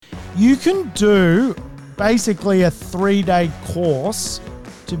You can do basically a 3-day course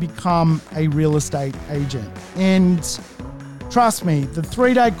to become a real estate agent. And trust me, the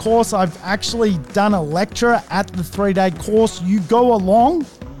 3-day course, I've actually done a lecture at the 3-day course. You go along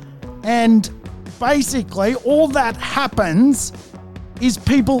and basically all that happens is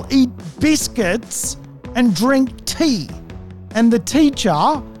people eat biscuits and drink tea. And the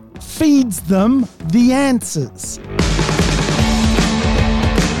teacher feeds them the answers.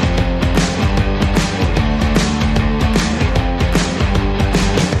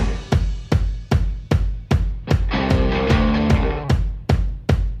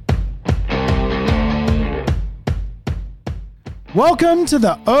 Welcome to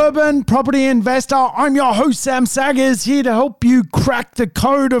the Urban Property Investor. I'm your host, Sam Saggers, here to help you crack the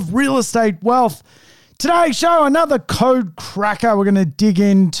code of real estate wealth. Today's show, another code cracker. We're going to dig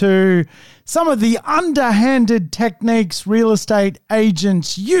into some of the underhanded techniques real estate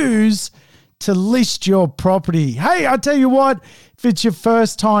agents use to list your property. Hey, I tell you what, if it's your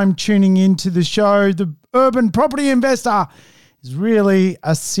first time tuning into the show, the Urban Property Investor is really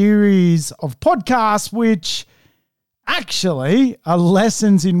a series of podcasts which actually are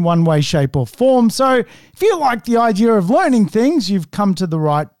lessons in one way, shape or form. So if you like the idea of learning things, you've come to the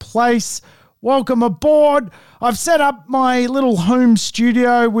right place. Welcome aboard. I've set up my little home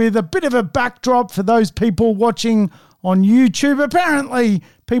studio with a bit of a backdrop for those people watching on YouTube. Apparently,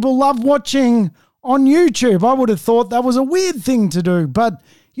 people love watching on YouTube. I would have thought that was a weird thing to do, but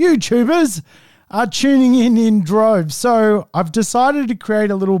YouTubers are tuning in droves. So I've decided to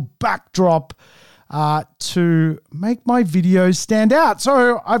create a little backdrop to make my videos stand out.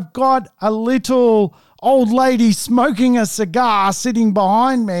 So I've got a little old lady smoking a cigar sitting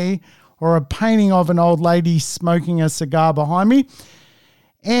behind me, or a painting of an old lady smoking a cigar behind me.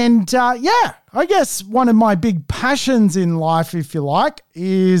 And I guess one of my big passions in life, if you like,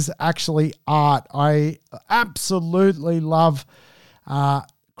 is actually art. I absolutely love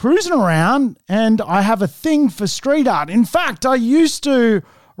cruising around, and I have a thing for street art. In fact, I used to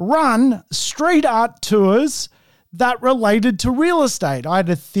run street art tours that related to real estate. I had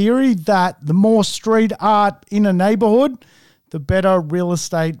a theory that the more street art in a neighborhood, the better real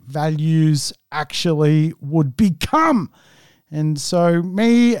estate values actually would become. And so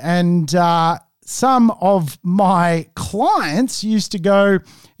me and some of my clients used to go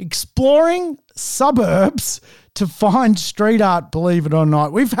exploring suburbs to find street art, believe it or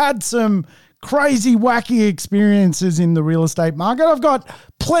not. We've had some crazy, wacky experiences in the real estate market. I've got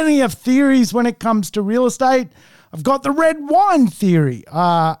plenty of theories when it comes to real estate. I've got the red wine theory.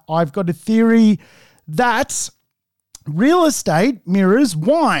 I've got a theory that real estate mirrors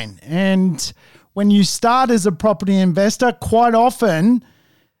wine. And when you start as a property investor, quite often,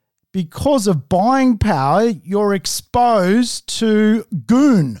 because of buying power, you're exposed to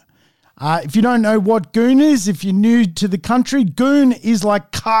goon. If you don't know what goon is, if you're new to the country, goon is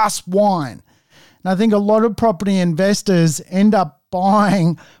like cask wine. And I think a lot of property investors end up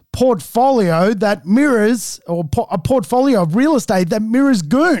buying portfolio that mirrors, or a portfolio of real estate that mirrors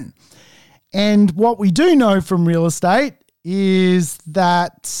goon. And what we do know from real estate is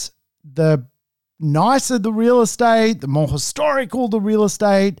that the nicer the real estate, the more historical the real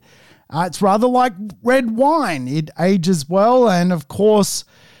estate, it's rather like red wine. It ages well. And of course,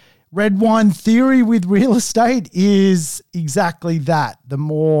 red wine theory with real estate is exactly that. The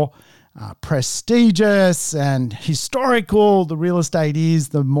more prestigious and historical the real estate is,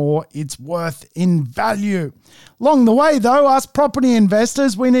 the more it's worth in value. Along the way, though, us property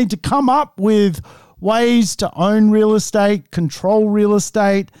investors, we need to come up with ways to own real estate, control real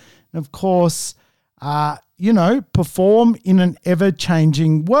estate, and of course, perform in an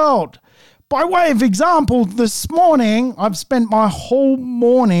ever-changing world. By way of example, this morning, I've spent my whole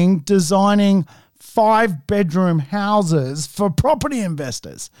morning designing 5-bedroom houses for property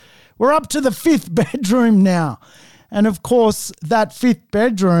investors. We're up to the 5th bedroom now. And of course, that 5th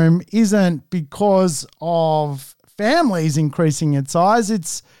bedroom isn't because of families increasing its size.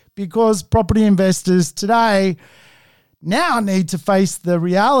 It's because property investors today now need to face the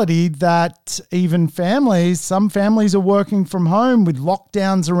reality that even some families are working from home with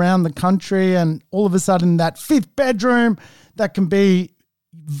lockdowns around the country, and all of a sudden that 5th bedroom that can be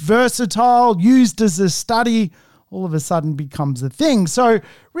versatile, used as a study, all of a sudden becomes a thing. So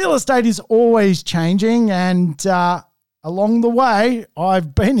real estate is always changing, and along the way,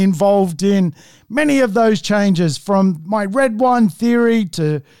 I've been involved in many of those changes, from my red wine theory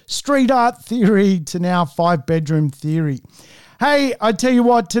to street art theory to now 5-bedroom theory. Hey, I tell you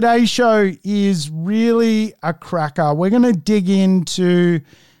what, today's show is really a cracker. We're going to dig into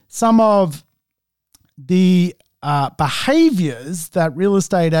some of the behaviors that real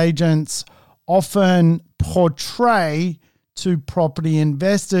estate agents often portray to property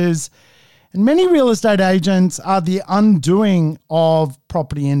investors. And many real estate agents are the undoing of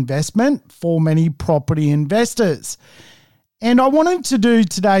property investment for many property investors. And I wanted to do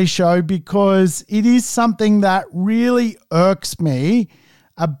today's show because it is something that really irks me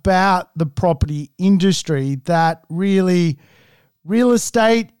about the property industry, that really real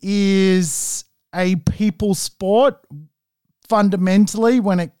estate is a people sport fundamentally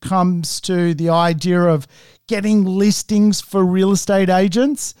when it comes to the idea of getting listings for real estate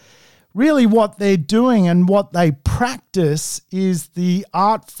agents. Really what they're doing and what they practice is the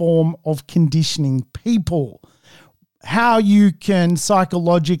art form of conditioning people. How you can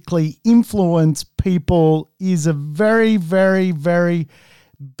psychologically influence people is a very, very, very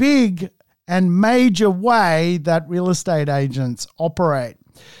big and major way that real estate agents operate.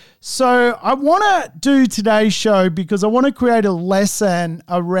 So I want to do today's show because I want to create a lesson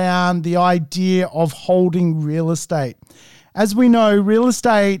around the idea of holding real estate. As we know, real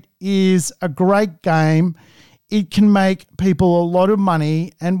estate is a great game. It can make people a lot of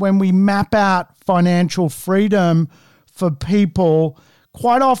money. And when we map out financial freedom for people,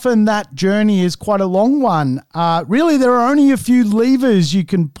 quite often that journey is quite a long one. Really, there are only a few levers you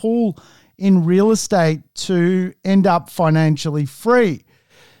can pull in real estate to end up financially free.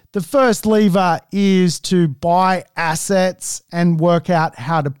 The first lever is to buy assets and work out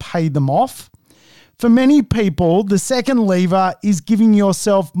how to pay them off. For many people, the second lever is giving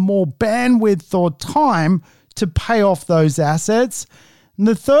yourself more bandwidth or time to pay off those assets. And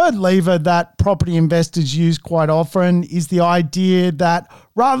the third lever that property investors use quite often is the idea that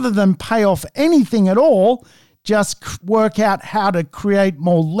rather than pay off anything at all, just work out how to create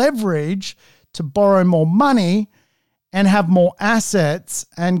more leverage to borrow more money and have more assets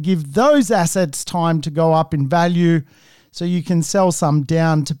and give those assets time to go up in value so you can sell some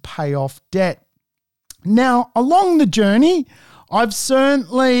down to pay off debt. Now, along the journey, I've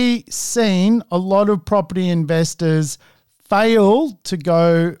certainly seen a lot of property investors fail to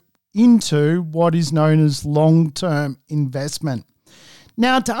go into what is known as long-term investment.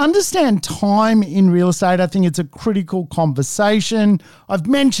 Now, to understand time in real estate, I think it's a critical conversation. I've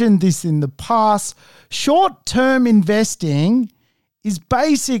mentioned this in the past. Short-term investing is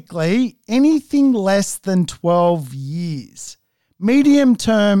basically anything less than 12 years.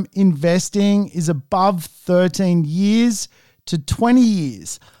 Medium-term investing is above 13 years to 20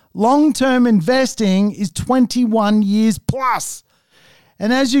 years. Long-term investing is 21 years plus.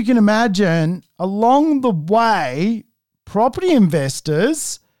 And as you can imagine, along the way, property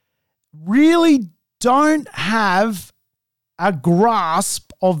investors really don't have a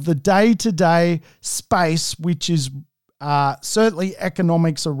grasp of the day-to-day space, which is certainly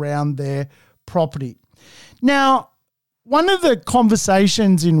economics around their property. Now, one of the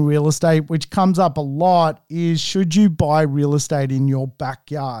conversations in real estate which comes up a lot is, should you buy real estate in your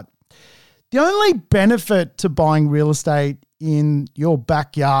backyard? The only benefit to buying real estate in your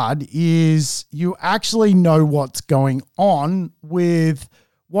backyard is you actually know what's going on with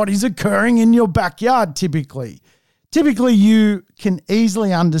what is occurring in your backyard typically. Typically, you can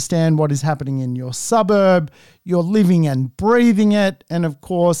easily understand what is happening in your suburb. You're living and breathing it. And of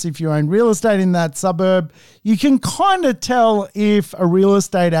course, if you own real estate in that suburb, you can kind of tell if a real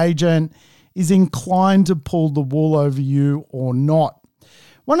estate agent is inclined to pull the wool over you or not.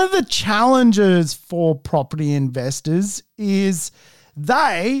 One of the challenges for property investors is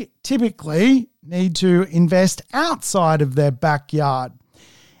they typically need to invest outside of their backyard.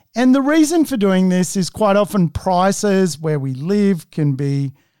 And the reason for doing this is quite often prices where we live can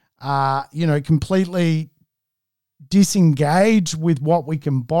be, completely disengaged with what we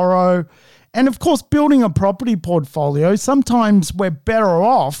can borrow. And of course, building a property portfolio, sometimes we're better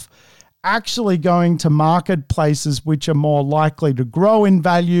off actually going to marketplaces which are more likely to grow in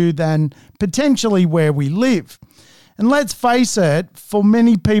value than potentially where we live. And let's face it, for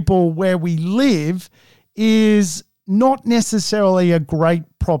many people, where we live is not necessarily a great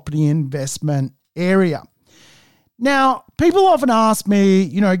property investment area. Now, people often ask me,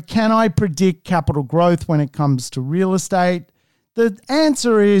 can I predict capital growth when it comes to real estate? The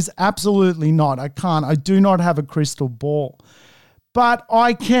answer is absolutely not. I can't. I do not have a crystal ball. But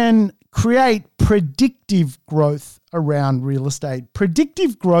I can create predictive growth around real estate.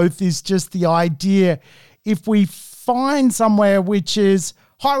 Predictive growth is just the idea, if we find somewhere which is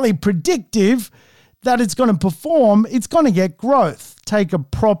highly predictive that it's going to perform, it's going to get growth. Take a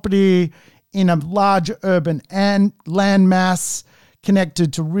property in a large urban landmass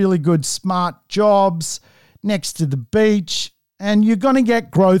connected to really good smart jobs next to the beach, and you're going to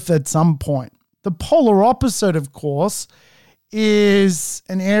get growth at some point. The polar opposite, of course, is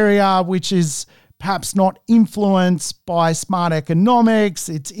an area which is perhaps not influenced by smart economics.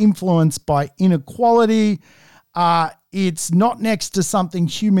 It's influenced by inequality. It's not next to something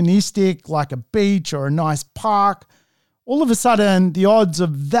humanistic like a beach or a nice park. All of a sudden, the odds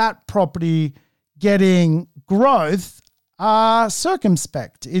of that property getting growth are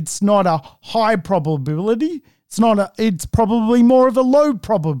circumspect. It's not a high probability. It's probably more of a low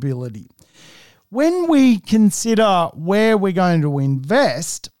probability. When we consider where we're going to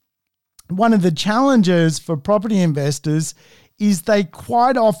invest, one of the challenges for property investors is they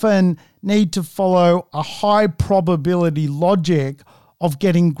quite often need to follow a high probability logic of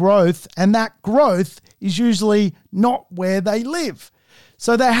getting growth, and that growth is usually not where they live.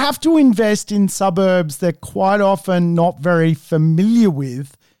 So they have to invest in suburbs they're quite often not very familiar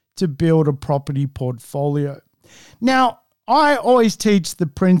with to build a property portfolio. Now, I always teach the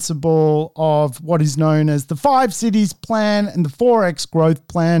principle of what is known as the 5 cities plan and the 4X growth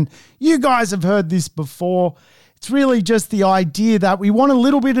plan. You guys have heard this before. It's really just the idea that we want a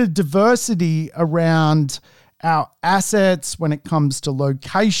little bit of diversity around our assets when it comes to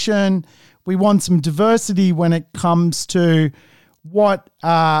location. We want some diversity when it comes to what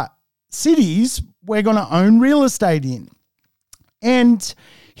cities we're going to own real estate in. And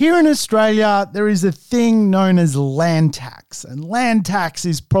here in Australia, there is a thing known as land tax. And land tax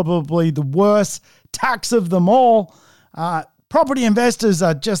is probably the worst tax of them all. Property investors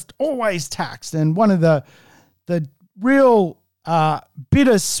are just always taxed. And one of the real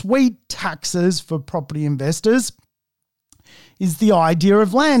bittersweet taxes for property investors is the idea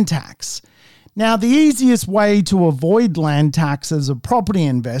of land tax. Now, the easiest way to avoid land tax as a property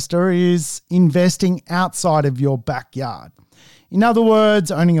investor is investing outside of your backyard. In other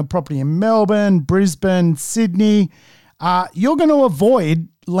words, owning a property in Melbourne, Brisbane, Sydney, you're going to avoid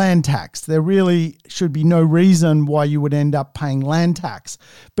land tax. There really should be no reason why you would end up paying land tax.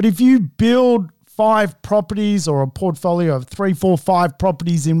 But if you build 5 properties or a portfolio of 3, 4, 5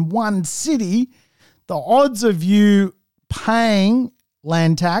 properties in one city, the odds of you paying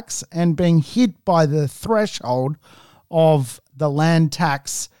land tax and being hit by the threshold of the land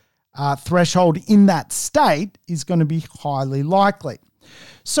tax threshold in that state is going to be highly likely.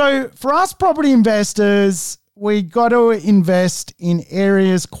 So for us property investors, we got to invest in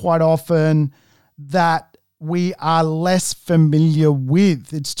areas quite often that we are less familiar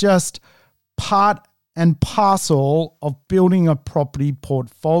with. It's just part and parcel of building a property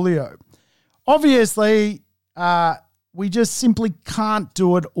portfolio. Obviously, we just simply can't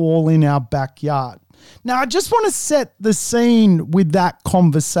do it all in our backyard. Now, I just want to set the scene with that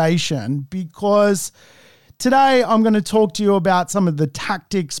conversation because today I'm going to talk to you about some of the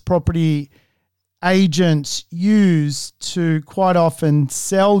tactics property agents use to quite often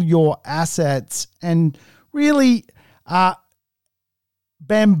sell your assets and really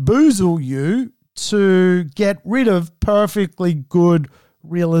bamboozle you to get rid of perfectly good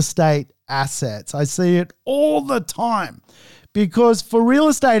real estate assets. I see it all the time because for real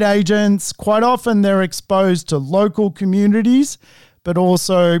estate agents, quite often they're exposed to local communities, but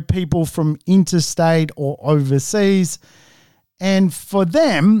also people from interstate or overseas. And for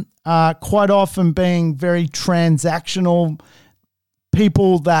them, quite often being very transactional,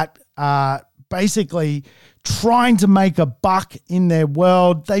 people that are basically trying to make a buck in their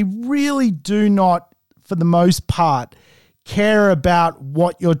world, they really do not, for the most part, care about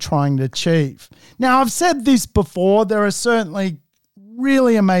what you're trying to achieve. Now, I've said this before, there are certainly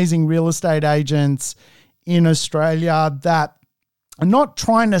really amazing real estate agents in Australia that are not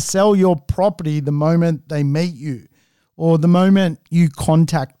trying to sell your property the moment they meet you or the moment you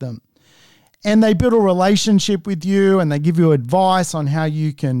contact them. And they build a relationship with you and they give you advice on how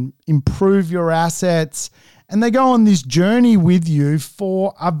you can improve your assets. And they go on this journey with you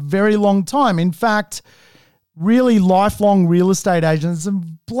for a very long time. In fact, really lifelong real estate agents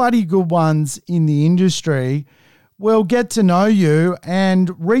and bloody good ones in the industry will get to know you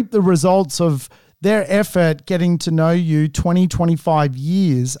and reap the results of their effort getting to know you 20, 25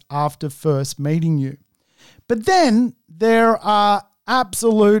 years after first meeting you. But then there are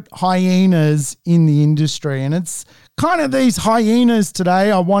absolute hyenas in the industry, and it's kind of these hyenas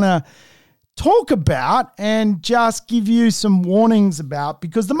today I want to talk about and just give you some warnings about,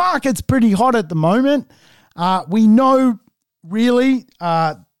 because the market's pretty hot at the moment. We know really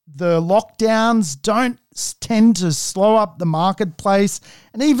the lockdowns don't tend to slow up the marketplace,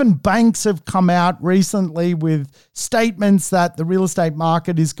 and even banks have come out recently with statements that the real estate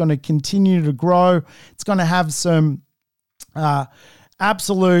market is going to continue to grow. It's going to have some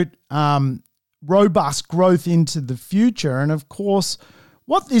absolute robust growth into the future. And of course,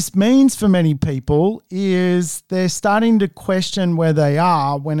 What this means for many people is they're starting to question where they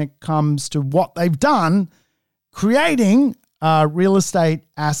are when it comes to what they've done creating real estate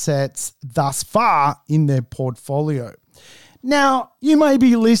assets thus far in their portfolio. Now, you may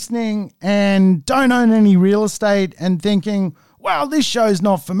be listening and don't own any real estate and thinking, well, this show's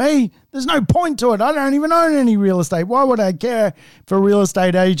not for me. There's no point to it. I don't even own any real estate. Why would I care if a real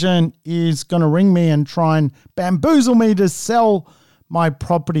estate agent is going to ring me and try and bamboozle me to sell my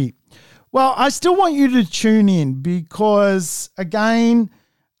property? Well, I still want you to tune in because, again,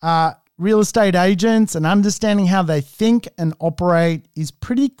 real estate agents and understanding how they think and operate is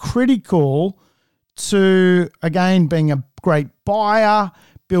pretty critical to, again, being a great buyer,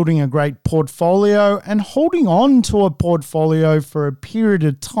 building a great portfolio, and holding on to a portfolio for a period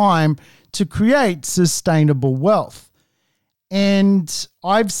of time to create sustainable wealth. And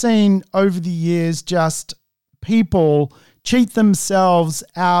I've seen over the years just people cheat themselves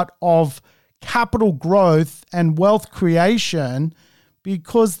out of capital growth and wealth creation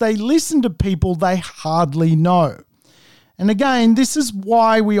because they listen to people they hardly know. And again, this is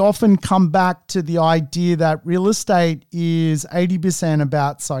why we often come back to the idea that real estate is 80%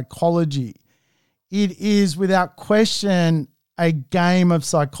 about psychology. It is without question a game of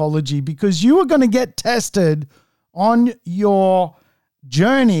psychology because you are going to get tested on your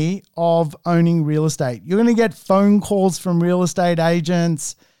journey of owning real estate. You're going to get phone calls from real estate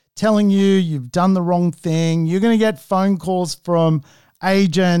agents telling you you've done the wrong thing. You're going to get phone calls from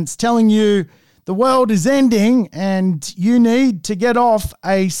agents telling you the world is ending and you need to get off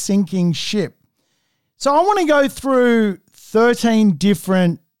a sinking ship. So I want to go through 13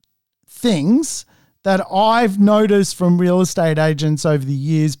 different things that I've noticed from real estate agents over the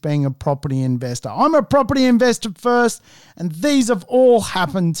years being a property investor. I'm a property investor first, and these have all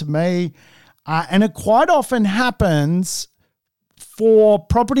happened to me. And it quite often happens for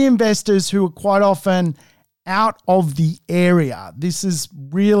property investors who are quite often out of the area. This is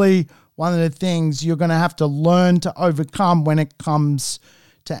really one of the things you're going to have to learn to overcome when it comes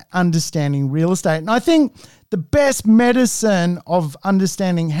to understanding real estate. And I think the best medicine of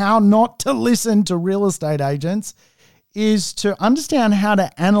understanding how not to listen to real estate agents is to understand how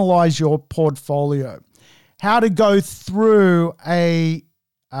to analyze your portfolio, how to go through a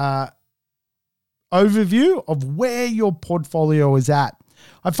overview of where your portfolio is at.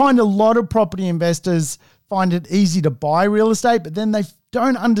 I find a lot of property investors find it easy to buy real estate, but then they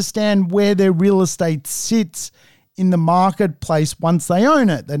don't understand where their real estate sits in the marketplace once they own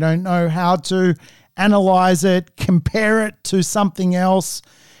it. They don't know how to analyze it, compare it to something else.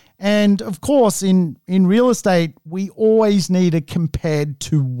 And of course, in real estate, we always need a compared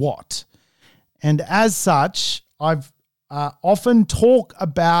to what. And as such, I've often talk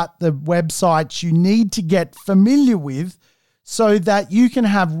about the websites you need to get familiar with so that you can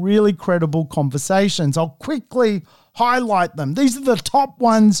have really credible conversations. I'll quickly highlight them. These are the top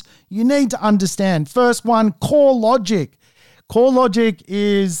ones you need to understand. First one, CoreLogic. CoreLogic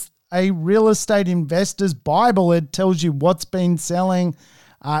is a real estate investor's Bible. It tells you what's been selling.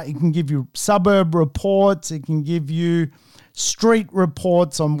 It can give you suburb reports. It can give you street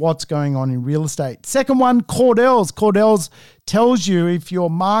reports on what's going on in real estate. Second one, Cordell's. Cordell's tells you if your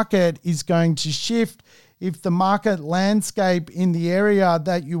market is going to shift, if the market landscape in the area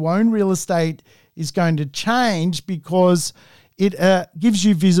that you own real estate is going to change because it gives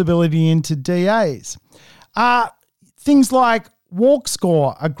you visibility into DAs. Things like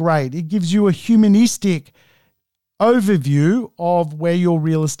WalkScore are great. It gives you a humanistic overview of where your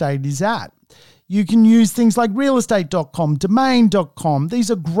real estate is at. You can use things like realestate.com, domain.com.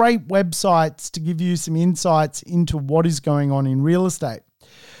 These are great websites to give you some insights into what is going on in real estate.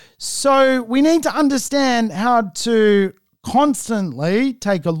 So we need to understand how to constantly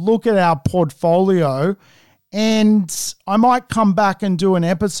take a look at our portfolio, and I might come back and do an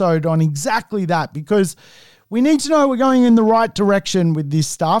episode on exactly that because we need to know we're going in the right direction with this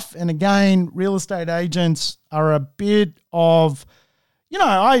stuff. And again, real estate agents are a bit of,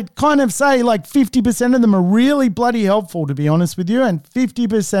 I kind of say like 50% of them are really bloody helpful, to be honest with you, and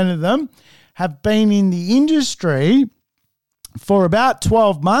 50% of them have been in the industry for about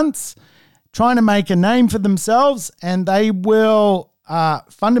 12 months trying to make a name for themselves, and they will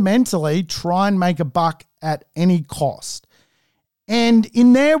fundamentally try and make a buck at any cost. And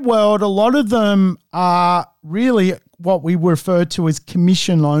in their world, a lot of them are really what we refer to as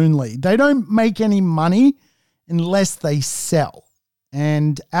commission only. They don't make any money unless they sell.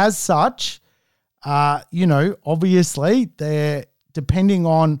 And as such, obviously they're depending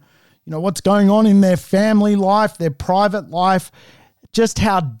on, what's going on in their family life, their private life, just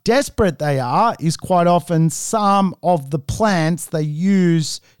how desperate they are is quite often some of the plants they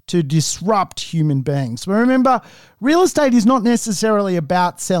use to disrupt human beings. But remember, real estate is not necessarily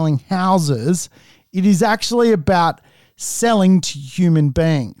about selling houses. It is actually about selling to human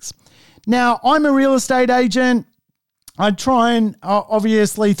beings. Now, I'm a real estate agent. I try and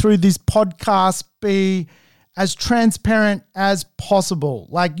obviously through this podcast be as transparent as possible.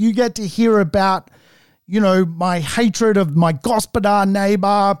 Like you get to hear about my hatred of my Gospodar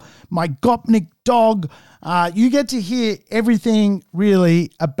neighbor, my Gopnik dog. You get to hear everything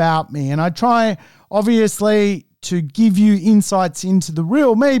really about me. And I try, obviously, to give you insights into the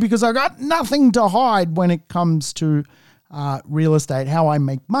real me because I got nothing to hide when it comes to real estate, how I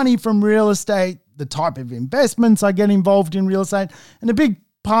make money from real estate, the type of investments I get involved in real estate. And a big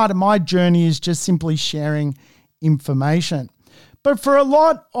part of my journey is just simply sharing information. But for a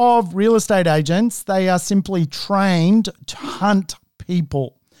lot of real estate agents, they are simply trained to hunt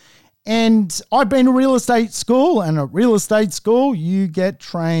people. And I've been to real estate school, and at real estate school, you get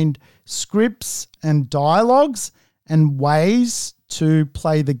trained scripts and dialogues and ways to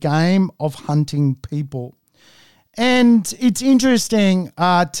play the game of hunting people. And it's interesting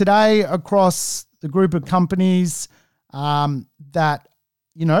today across the group of companies that,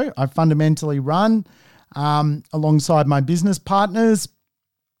 I fundamentally run, alongside my business partners,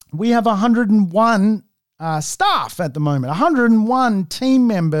 we have 101 staff at the moment, 101 team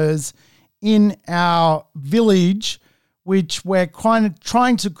members in our village, which we're kind of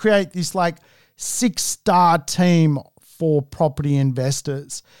trying to create this like 6-star team for property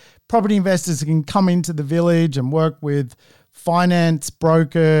investors. Property investors can come into the village and work with finance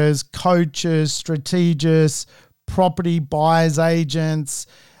brokers, coaches, strategists, property buyers agents.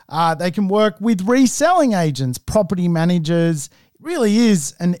 They can work with reselling agents, property managers. It really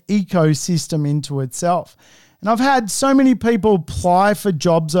is an ecosystem into itself. And I've had so many people apply for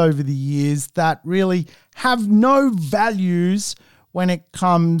jobs over the years that really have no values when it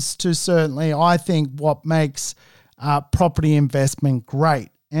comes to certainly, I think, what makes property investment great.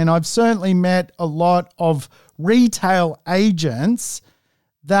 And I've certainly met a lot of retail agents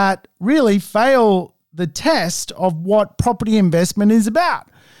that really fail the test of what property investment is about.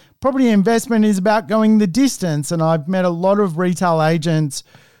 Property investment is about going the distance, and I've met a lot of retail agents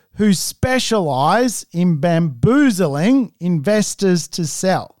who specialize in bamboozling investors to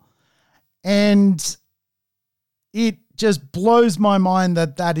sell. And it just blows my mind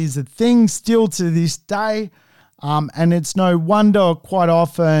that that is a thing still to this day. And it's no wonder quite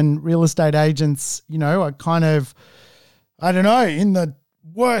often real estate agents, are kind of, in the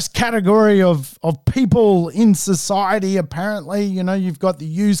worst category of people in society, apparently. You've got the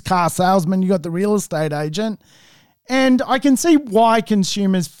used car salesman, you've got the real estate agent. And I can see why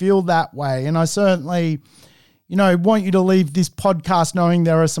consumers feel that way. And I certainly, want you to leave this podcast knowing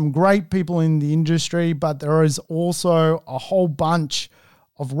there are some great people in the industry, but there is also a whole bunch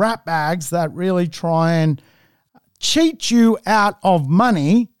of rat bags that really try and cheat you out of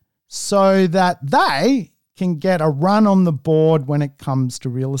money so that they can get a run on the board when it comes to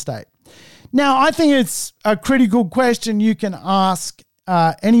real estate. Now, I think it's a critical question you can ask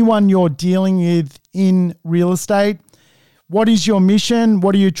anyone you're dealing with in real estate. What is your mission?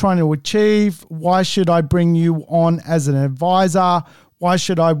 What are you trying to achieve? Why should I bring you on as an advisor? Why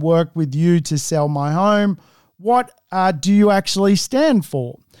should I work with you to sell my home? What do you actually stand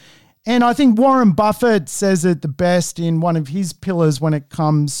for? And I think Warren Buffett says it the best in one of his pillars when it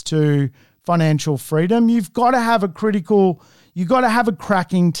comes to financial freedom. You've got to have a cracking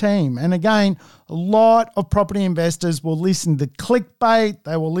team. And again, a lot of property investors will listen to clickbait.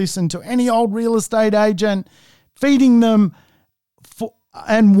 They will listen to any old real estate agent feeding them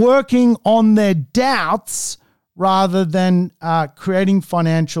and working on their doubts rather than creating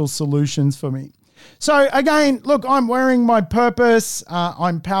financial solutions for me. So again, look, I'm wearing my purpose.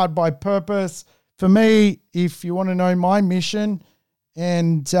 I'm powered by purpose. For me, if you want to know my mission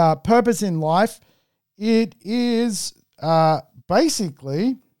and purpose in life, it is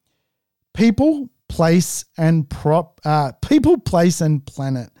basically people, place, and planet.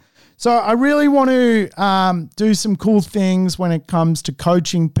 So I really want to do some cool things when it comes to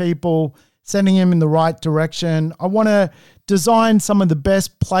coaching people, sending them in the right direction. I want to design some of the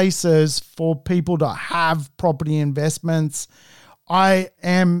best places for people to have property investments. I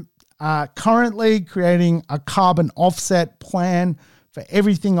am currently creating a carbon offset plan for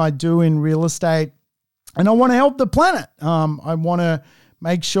everything I do in real estate. And I want to help the planet. I want to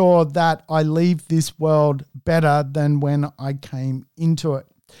make sure that I leave this world better than when I came into it.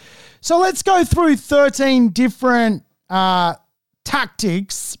 So let's go through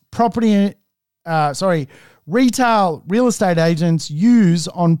retail real estate agents use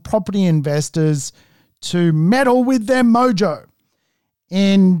on property investors to meddle with their mojo.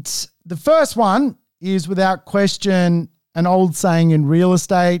 And the first one is, without question, an old saying in real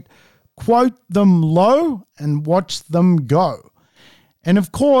estate: quote them low and watch them go. And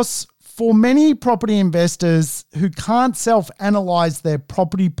of course, for many property investors who can't self-analyze their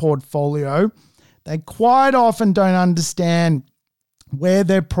property portfolio, they quite often don't understand where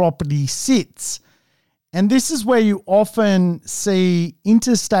their property sits. And this is where you often see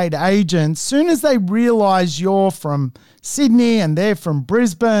interstate agents, soon as they realize you're from Sydney and they're from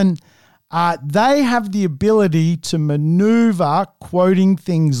Brisbane, they have the ability to maneuver quoting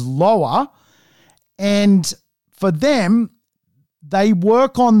things lower. And for them, they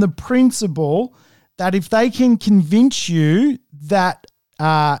work on the principle that if they can convince you that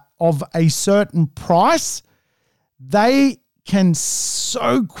of a certain price, they can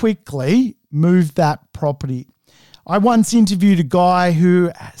so quickly move that property. I once interviewed a guy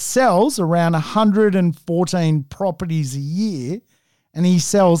who sells around 114 properties a year, and he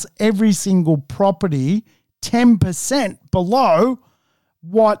sells every single property 10% below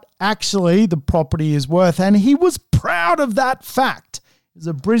what actually the property is worth. And he was proud of that fact. He's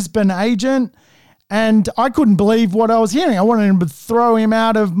a Brisbane agent, and I couldn't believe what I was hearing. I wanted to throw him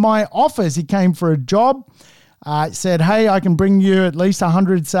out of my office. He came for a job. Said, hey, I can bring you at least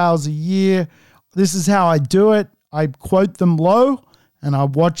 100 sales a year. This is how I do it. I quote them low and I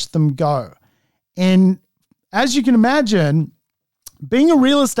watch them go. And as you can imagine, being a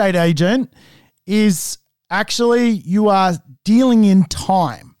real estate agent is actually, you are dealing in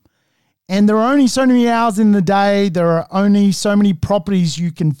time. And there are only so many hours in the day. There are only so many properties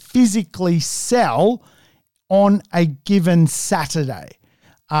you can physically sell on a given Saturday.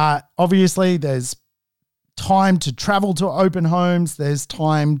 Obviously, there's time to travel to open homes. There's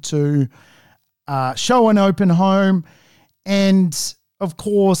time to show an open home. And of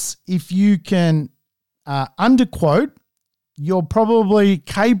course, if you can underquote, you're probably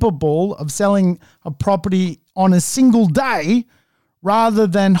capable of selling a property on a single day rather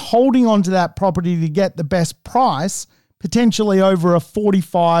than holding onto that property to get the best price, potentially over a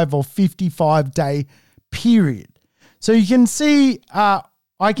 45 or 55 day period. So you can see,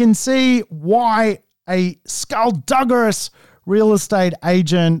 I can see why a skullduggerous real estate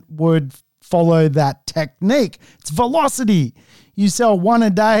agent would follow that technique. It's velocity. You sell one a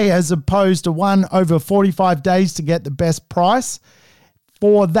day as opposed to one over 45 days to get the best price.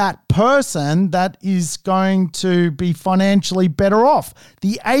 For that person, that is going to be financially better off.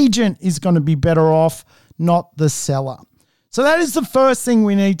 The agent is going to be better off, not the seller. So that is the first thing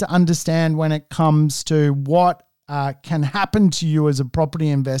we need to understand when it comes to what can happen to you as a property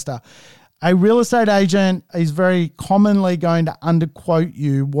investor. A real estate agent is very commonly going to underquote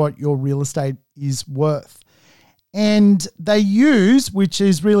you what your real estate is worth. And they use, which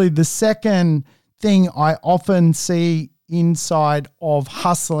is really the second thing I often see inside of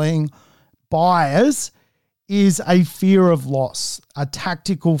hustling buyers, is a fear of loss, a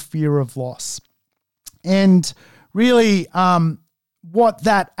tactical fear of loss. And really what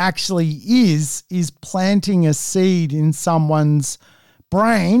that actually is planting a seed in someone's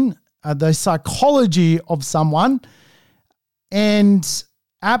brain, the psychology of someone, and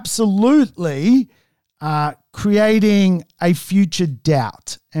absolutely creating a future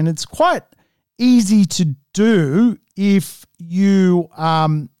doubt. And it's quite easy to do if you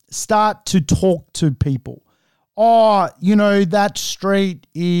start to talk to people. Oh, you know, that street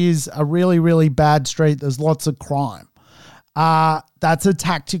is a really, really bad street. There's lots of crime. That's a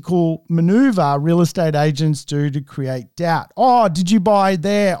tactical maneuver real estate agents do to create doubt. Oh, did you buy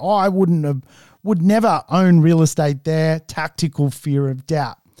there? Oh, I would never own real estate there. Tactical fear of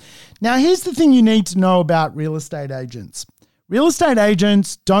doubt. Now, here's the thing you need to know about real estate agents. Real estate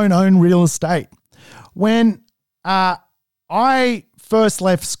agents don't own real estate. When I first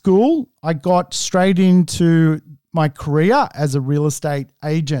left school, I got straight into my career as a real estate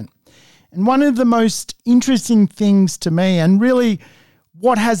agent. And one of the most interesting things to me, and really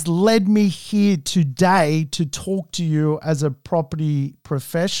what has led me here today to talk to you as a property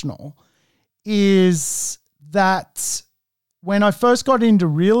professional, is that when I first got into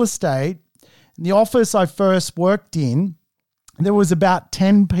real estate, in the office I first worked in, there was about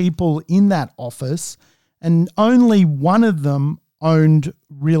 10 people in that office, and only one of them owned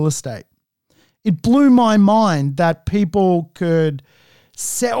real estate. It blew my mind that people could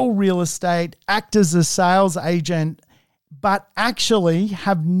sell real estate, act as a sales agent, but actually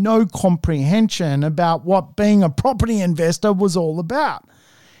have no comprehension about what being a property investor was all about.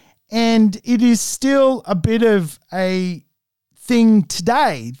 And it is still a bit of a thing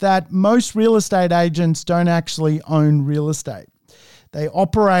today that most real estate agents don't actually own real estate. They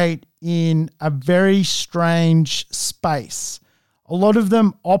operate in a very strange space. A lot of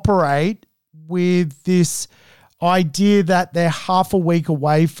them operate with this idea that they're half a week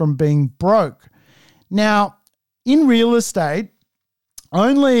away from being broke. Now, in real estate,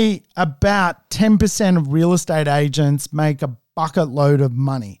 only about 10% of real estate agents make a bucket load of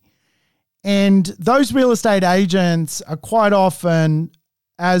money. And those real estate agents are quite often,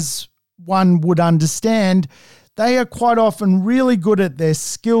 as one would understand, they are quite often really good at their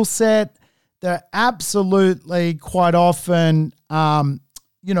skill set. They're absolutely quite often, a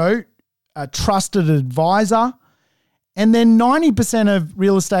trusted advisor. And then 90% of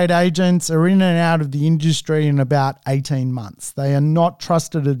real estate agents are in and out of the industry in about 18 months. They are not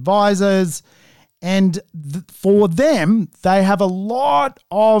trusted advisors. And for them, they have a lot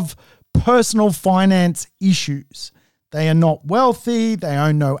of personal finance issues. They are not wealthy. They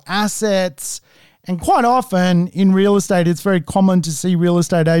own no assets. And quite often in real estate, it's very common to see real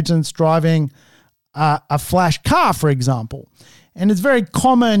estate agents driving a flash car, for example. And it's very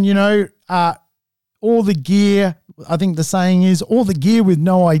common, all the gear, I think the saying is, all the gear with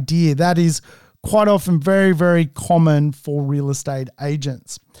no idea. That is quite often very, very common for real estate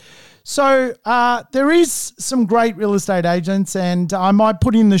agents. So there is some great real estate agents, and I might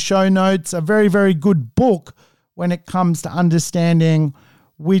put in the show notes a very, very good book when it comes to understanding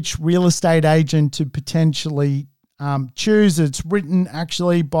which real estate agent to potentially choose. It's written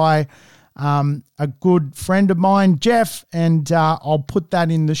actually by a good friend of mine, Jeff, and I'll put that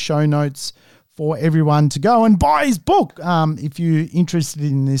in the show notes for everyone to go and buy his book if you're interested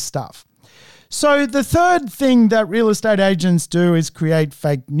in this stuff. So the third thing that real estate agents do is create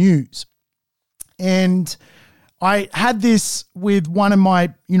fake news. And I had this with one of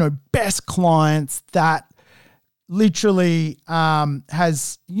my, best clients that literally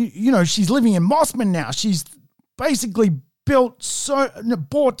has, she's living in Mossman now. She's basically bought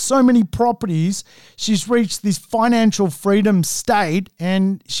so many properties. She's reached this financial freedom state,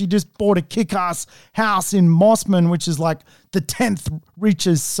 and she just bought a kick-ass house in Mossman, which is like the 10th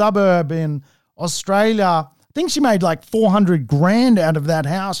richest suburb in Australia. I think she made like 400 grand out of that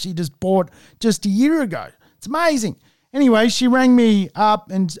house she just bought just a year ago. It's amazing. Anyway, she rang me up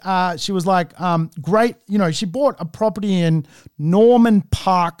and she was like, great. She bought a property in Norman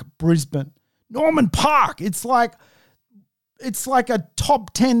Park, Brisbane. Norman Park. It's like a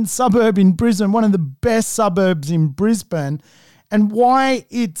top 10 suburb in Brisbane, one of the best suburbs in Brisbane. And why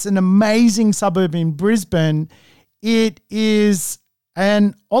it's an amazing suburb in Brisbane, it is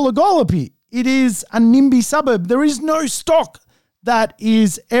an oligopoly. It is a NIMBY suburb. There is no stock that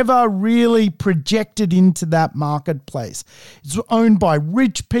is ever really projected into that marketplace. It's owned by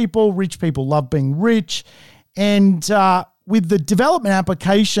rich people. Rich people love being rich. And with the development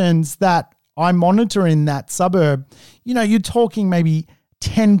applications that I monitor in that suburb, you're talking maybe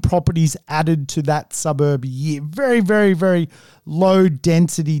 10 properties added to that suburb a year. Very, very, very low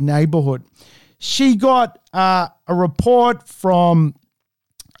density neighborhood. She got a report from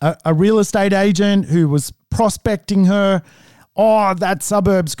a real estate agent who was prospecting her. Oh, that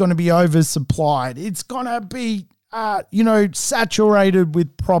suburb's going to be oversupplied. It's going to be, saturated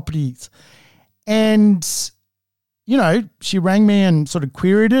with properties. And, she rang me and sort of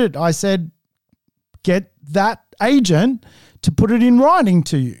queried it. I said, get that agent to put it in writing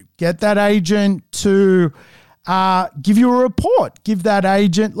to you. Get that agent to give you a report. Give that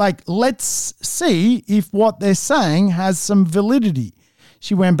agent, let's see if what they're saying has some validity.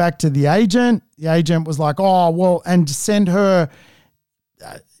 She went back to the agent. The agent was like, oh, well, and sent her,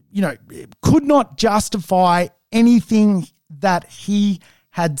 could not justify anything that he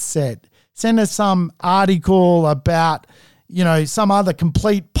had said. Sent her some article about, some other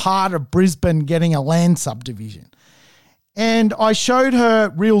complete part of Brisbane getting a land subdivision. And I showed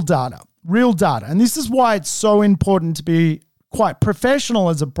her real data. And this is why it's so important to be quite professional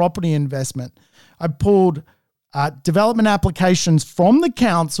as a property investment. I pulled development applications from the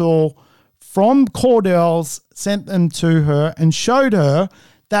council, from Cordell's, sent them to her and showed her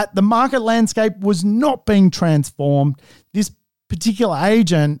that the market landscape was not being transformed. This particular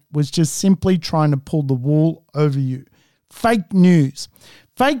agent was just simply trying to pull the wool over you. Fake news.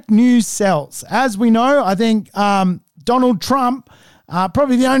 Fake news sells. As we know, I think Donald Trump,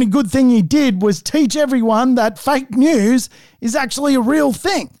 probably the only good thing he did was teach everyone that fake news is actually a real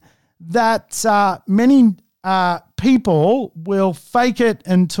thing, that many people will fake it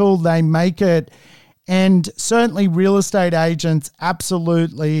until they make it. And certainly real estate agents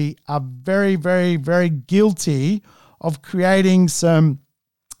absolutely are very, very, very guilty of creating some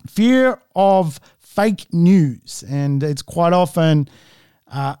fear of fake news. And it's quite often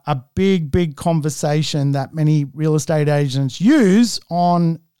a big conversation that many real estate agents use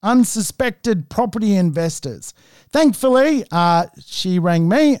on unsuspected property investors. Thankfully, she rang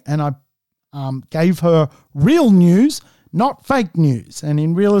me and I gave her real news, not fake news. And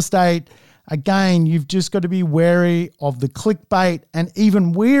in real estate, again, you've just got to be wary of the clickbait and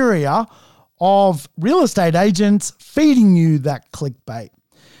even warier of real estate agents feeding you that clickbait.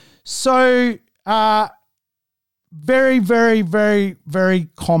 So, very, very, very, very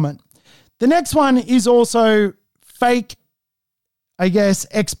common. The next one is also fake,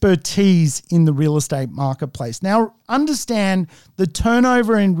 expertise in the real estate marketplace. Now, understand the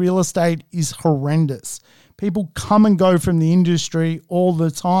turnover in real estate is horrendous. People come and go from the industry all the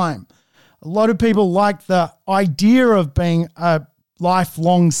time. A lot of people like the idea of being a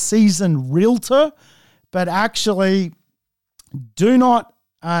lifelong seasoned realtor, but actually do not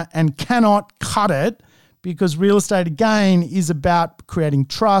and cannot cut it, because real estate, again, is about creating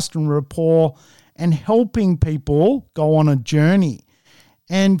trust and rapport and helping people go on a journey.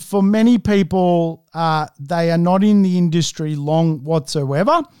 And for many people, they are not in the industry long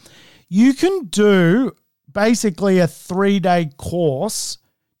whatsoever. You can do basically a 3-day course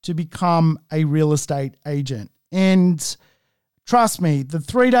to become a real estate agent. And trust me, the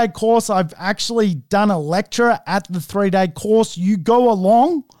 3-day course, I've actually done a lecture at the 3-day course. You go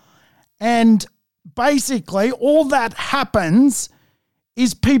along and basically all that happens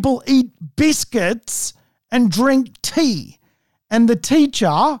is people eat biscuits and drink tea, and the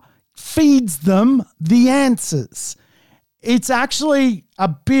teacher feeds them the answers. It's actually a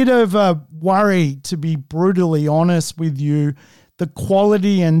bit of a worry, to be brutally honest with you, the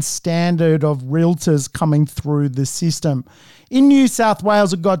quality and standard of realtors coming through the system. In New South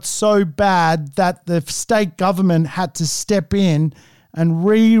Wales, it got so bad that the state government had to step in and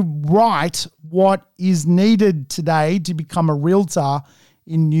rewrite what is needed today to become a realtor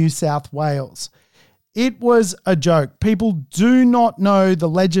in New South Wales. It was a joke. People do not know the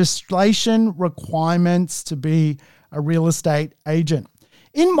legislation requirements to be a real estate agent.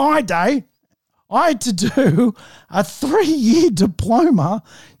 In my day, I had to do a 3-year diploma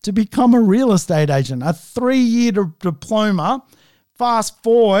to become a real estate agent. A 3-year diploma. Fast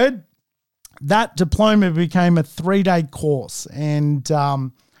forward, that diploma became a 3-day course, and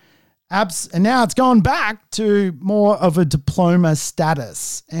now it's gone back to more of a diploma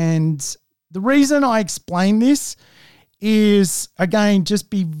status. And the reason I explain this is, again, just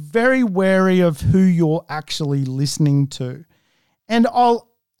be very wary of who you're actually listening to. And I'll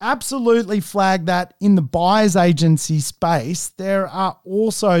absolutely flag that in the buyer's agency space, there are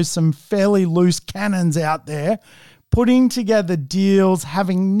also some fairly loose cannons out there putting together deals,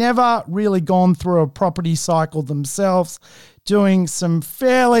 having never really gone through a property cycle themselves, doing some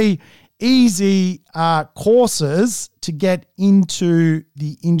fairly easy courses to get into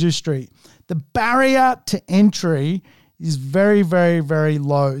the industry. The barrier to entry is very, very, very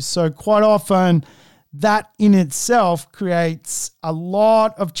low. So quite often that in itself creates a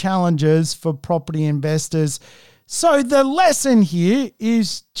lot of challenges for property investors. So the lesson here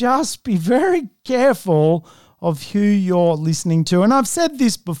is just be very careful of who you're listening to. And I've said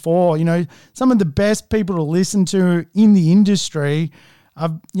this before, some of the best people to listen to in the industry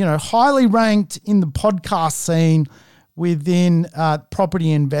are, highly ranked in the podcast scene within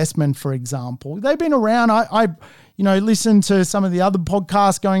property investment, for example. They've been around. I listen to some of the other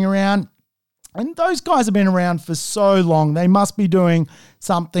podcasts going around, and those guys have been around for so long. They must be doing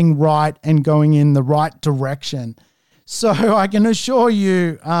something right and going in the right direction. So I can assure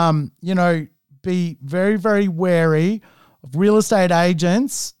you, be very, very wary of real estate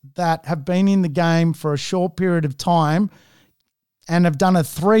agents that have been in the game for a short period of time and have done a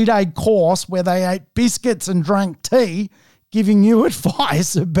 3-day course where they ate biscuits and drank tea, giving you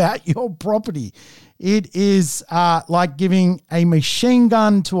advice about your property. It is like giving a machine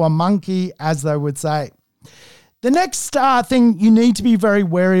gun to a monkey, as they would say. The next thing you need to be very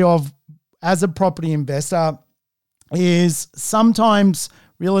wary of as a property investor is sometimes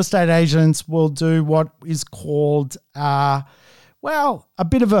real estate agents will do what is called, a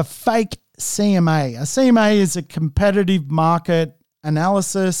bit of a fake CMA. A CMA is a competitive market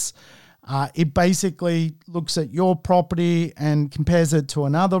analysis. It basically looks at your property and compares it to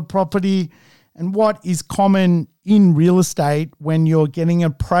another property. And what is common in real estate when you're getting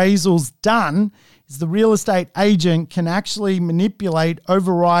appraisals done is the real estate agent can actually manipulate,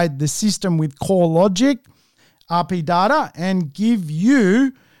 override the system with CoreLogic, RP data, and give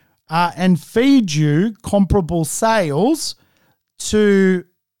you and feed you comparable sales to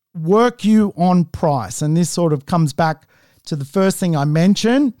work you on price. And this sort of comes back to the first thing I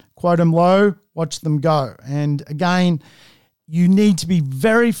mentioned, quote them low, watch them go. And again, you need to be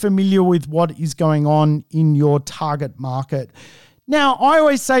very familiar with what is going on in your target market. Now, I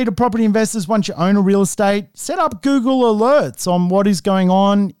always say to property investors, once you own a real estate, set up Google alerts on what is going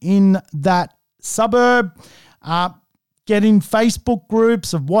on in that suburb. Get in Facebook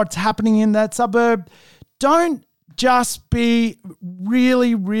groups of what's happening in that suburb. Don't just be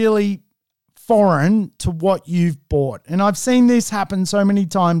really, really foreign to what you've bought. And I've seen this happen so many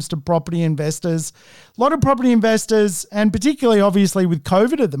times to property investors. A lot of property investors, and particularly obviously with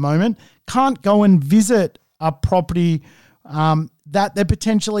COVID at the moment, can't go and visit a property that they're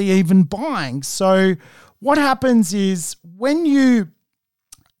potentially even buying. So what happens is when you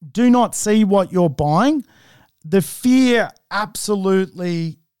do not see what you're buying, the fear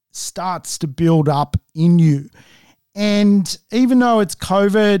absolutely starts to build up in you. And even though it's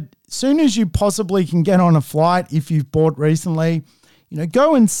COVID, soon as you possibly can get on a flight, if you've bought recently,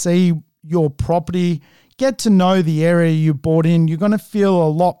 go and see your property, get to know the area you bought in. You're going to feel a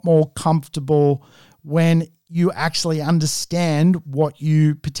lot more comfortable when you actually understand what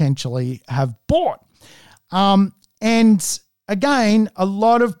you potentially have bought. And again, a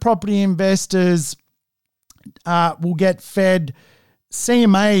lot of property investors will get fed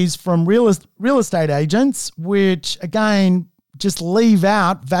CMAs from real estate agents, which again, just leave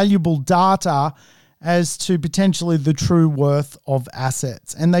out valuable data as to potentially the true worth of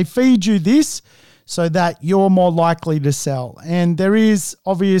assets. And they feed you this so that you're more likely to sell. And there is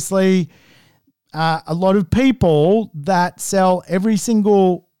obviously a lot of people that sell every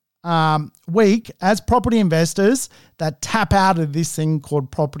single week as property investors that tap out of this thing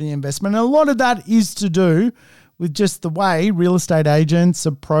called property investment. And a lot of that is to do with just the way real estate agents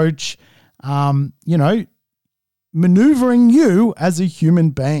approach, maneuvering you as a human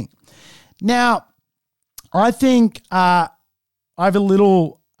being. Now, I think I have a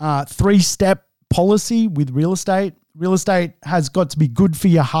little 3-step policy with real estate. Real estate has got to be good for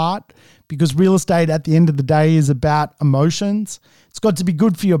your heart because real estate at the end of the day is about emotions. It's got to be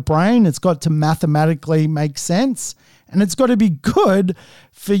good for your brain. It's got to mathematically make sense. And it's got to be good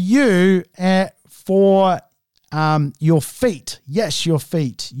for you for your feet. Yes, your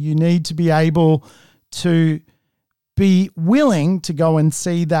feet. You need to be able to be willing to go and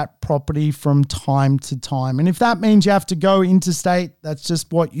see that property from time to time. And if that means you have to go interstate, that's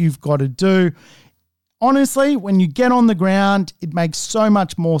just what you've got to do. Honestly, when you get on the ground, it makes so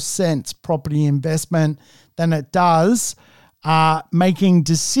much more sense, property investment, than it does making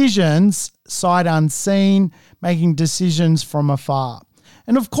decisions sight unseen, making decisions from afar.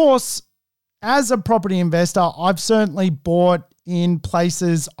 And of course, as a property investor, I've certainly bought in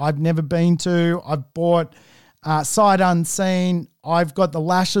places I've never been to. I've bought sight unseen. I've got the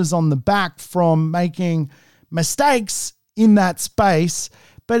lashes on the back from making mistakes in that space.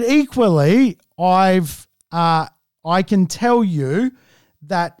 But equally, I can tell you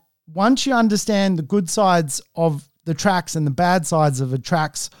that once you understand the good sides of the tracks and the bad sides of the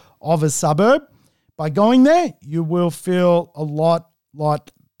tracks of a suburb, by going there, you will feel a lot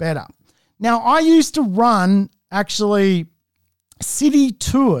better. Now, I used to run actually city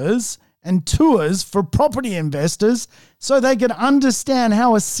tours and tours for property investors so they could understand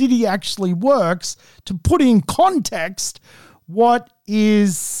how a city actually works, to put in context what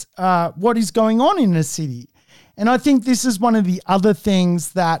is going on in a city. And I think this is one of the other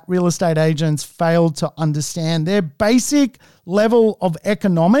things that real estate agents fail to understand. Their basic level of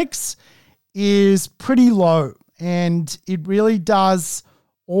economics is pretty low, and it really does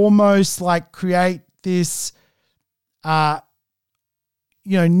almost like create this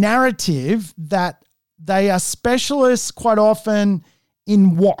narrative that they are specialists quite often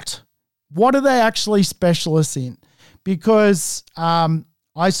in what? What are they actually specialists in? Because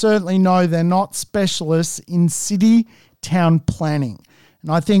I certainly know they're not specialists in city town planning.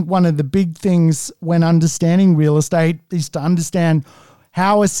 And I think one of the big things when understanding real estate is to understand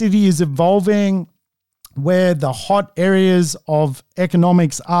how a city is evolving, where the hot areas of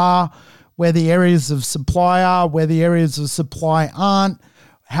economics are, where the areas of supply are, where the areas of supply aren't,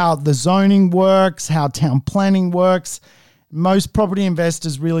 how the zoning works, how town planning works. Most property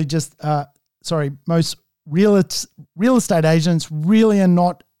investors really most real estate agents really are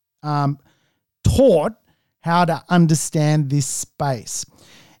not taught how to understand this space.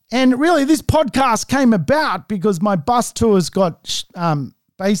 And really, this podcast came about because my bus tours got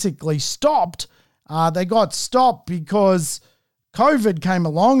basically stopped. They got stopped because COVID came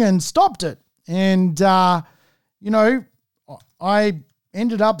along and stopped it. And, I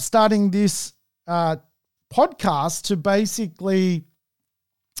ended up starting this podcast to basically,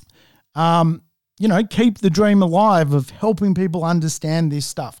 keep the dream alive of helping people understand this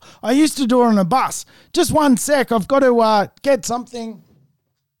stuff. I used to do it on a bus. Just one sec. I've got to get something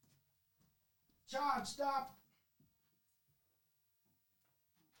charged up.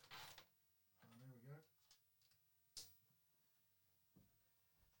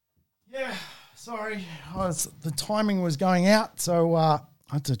 Yeah, sorry. The timing was going out, so I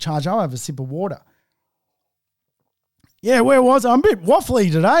had to charge. I'll have a sip of water. Yeah, where was I? I'm a bit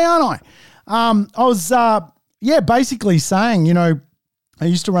waffly today, aren't I? I was, basically saying, I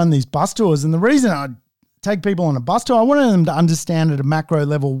used to run these bus tours, and the reason I'd take people on a bus tour, I wanted them to understand at a macro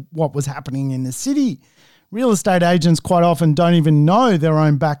level what was happening in the city. Real estate agents quite often don't even know their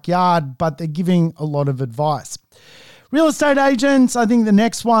own backyard, but they're giving a lot of advice. Real estate agents, I think the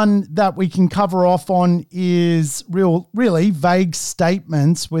next one that we can cover off on is really vague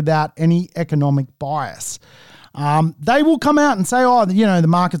statements without any economic bias. They will come out and say, the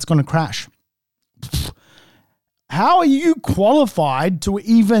market's going to crash. How are you qualified to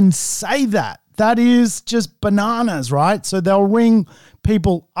even say that? That is just bananas, right? So they'll ring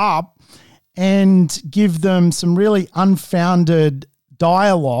people up and give them some really unfounded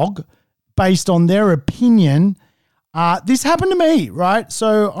dialogue based on their opinion. This happened to me, right?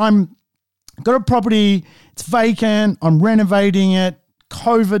 So got a property, it's vacant, I'm renovating it,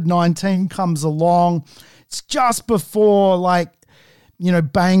 COVID-19 comes along. It's just before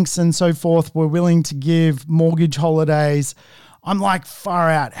banks and so forth were willing to give mortgage holidays. I'm like, far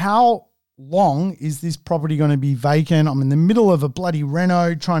out. How long is this property going to be vacant? I'm in the middle of a bloody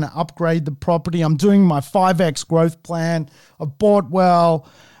reno trying to upgrade the property. I'm doing my 5X growth plan. I've bought well.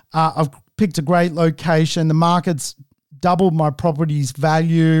 I've picked a great location. The market's doubled my property's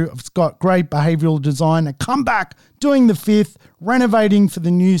value. It's got great behavioral design. I come back doing the fifth, renovating for the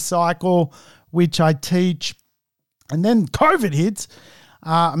new cycle, which I teach. And then COVID hits.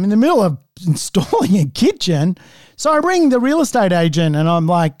 I'm in the middle of installing a kitchen. So I ring the real estate agent and I'm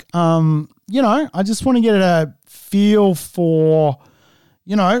like, I just want to get a feel for,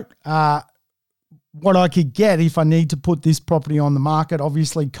 what I could get if I need to put this property on the market.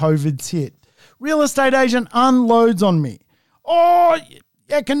 Obviously, COVID's hit. Real estate agent unloads on me. Oh,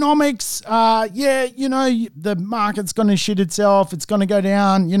 economics, the market's going to shit itself. It's going to go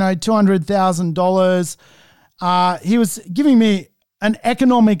down, $200,000. He was giving me an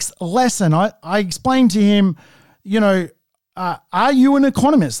economics lesson. I explained to him, are you an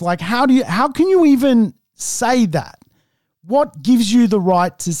economist? Like, how can you even say that? What gives you the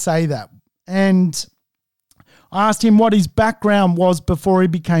right to say that? And I asked him what his background was before he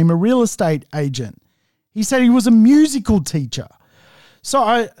became a real estate agent. He said he was a musical teacher.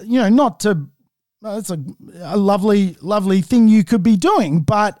 So it's a lovely, lovely thing you could be doing,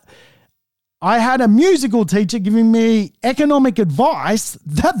 but I had a musical teacher giving me economic advice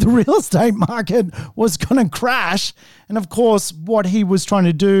that the real estate market was going to crash. And of course, what he was trying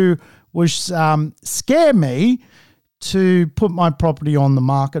to do was scare me to put my property on the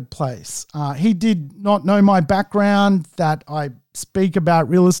marketplace. He did not know my background, that I speak about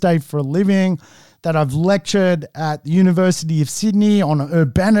real estate for a living, that I've lectured at the University of Sydney on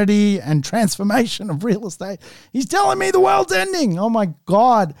urbanity and transformation of real estate. He's telling me the world's ending. Oh my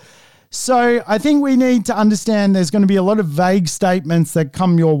God. So I think we need to understand there's going to be a lot of vague statements that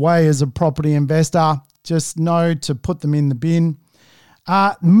come your way as a property investor. Just know to put them in the bin.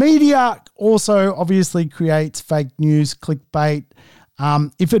 Media also obviously creates fake news, clickbait.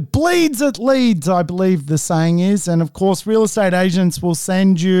 If it bleeds, it leads, I believe the saying is. And of course, real estate agents will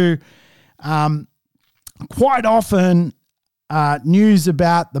send you quite often news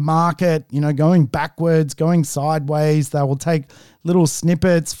about the market, going backwards, going sideways. They will take little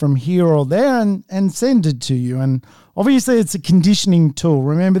snippets from here or there and send it to you. And obviously it's a conditioning tool.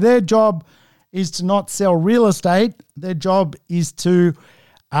 Remember, their job is to not sell real estate. Their job is to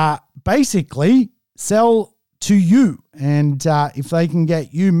basically sell to you. And if they can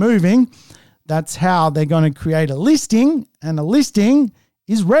get you moving, that's how they're going to create a listing. And a listing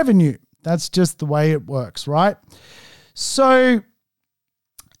is revenue. That's just the way it works, right? So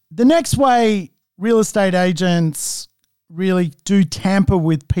the next way real estate agents really do tamper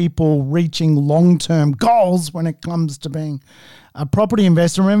with people reaching long-term goals when it comes to being a property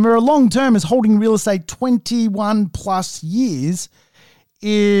investor. Remember, a long-term is holding real estate 21 plus years,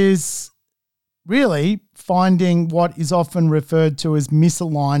 is really finding what is often referred to as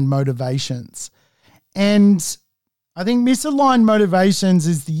misaligned motivations. And I think misaligned motivations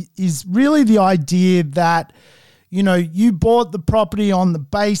is really the idea that, you bought the property on the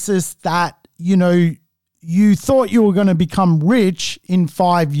basis that, you thought you were going to become rich in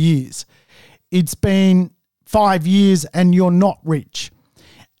 5 years. It's been 5 years and you're not rich.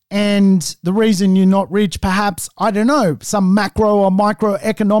 And the reason you're not rich, perhaps, I don't know, some macro or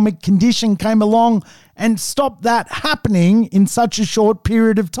microeconomic condition came along and stopped that happening in such a short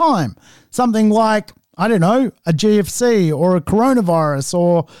period of time. Something like, I don't know, a GFC or a coronavirus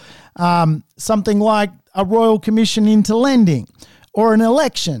or something like a royal commission into lending or an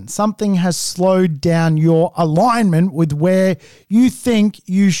election. Something has slowed down your alignment with where you think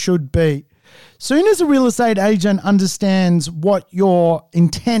you should be. Soon as a real estate agent understands what your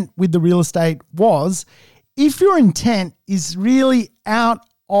intent with the real estate was, if your intent is really out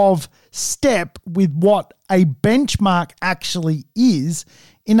of step with what a benchmark actually is,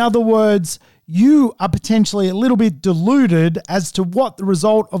 in other words, you are potentially a little bit deluded as to what the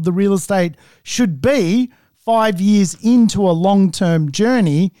result of the real estate should be 5 years into a long-term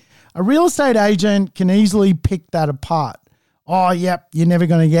journey, a real estate agent can easily pick that apart. Oh, yep, you're never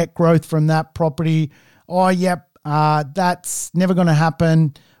going to get growth from that property. Oh, yep, that's never going to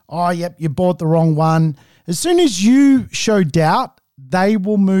happen. Oh, yep, you bought the wrong one. As soon as you show doubt, they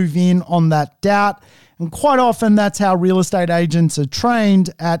will move in on that doubt. And quite often that's how real estate agents are trained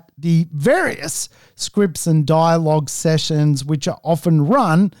at the various scripts and dialogue sessions, which are often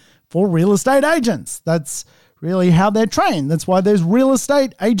run for real estate agents. That's really how they're trained. That's why there's real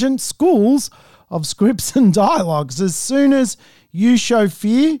estate agent schools of scripts and dialogues. As soon as you show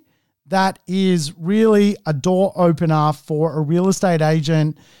fear, that is really a door opener for a real estate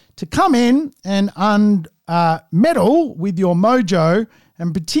agent to come in and meddle with your mojo,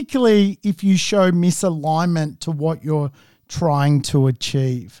 and particularly if you show misalignment to what you're trying to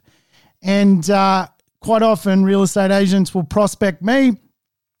achieve. And quite often real estate agents will prospect me.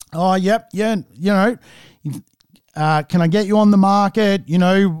 Oh, yep, yeah, you know, can I get you on the market? You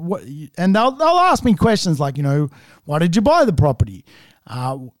know, what, and they'll ask me questions like, you know, why did you buy the property?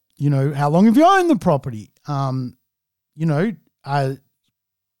 You know, how long have you owned the property? You know,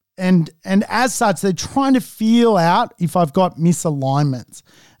 and as such, they're trying to feel out if I've got misalignments.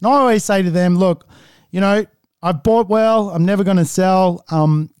 And I always say to them, look, you know, I've bought well, I'm never going to sell.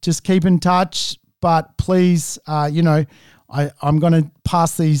 Just keep in touch, but please, you know, I'm going to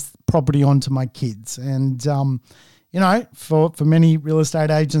pass these property on to my kids. And, you know, for many real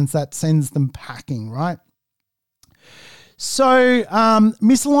estate agents, that sends them packing, right? So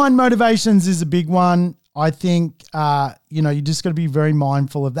misaligned motivations is a big one. I think, you know, you just got to be very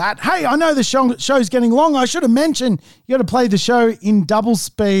mindful of that. Hey, I know the show's getting long. I should have mentioned you got to play the show in double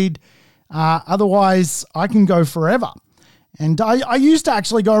speed. Otherwise, I can go forever. And I used to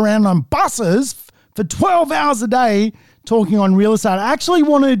actually go around on buses for 12 hours a day talking on real estate. I actually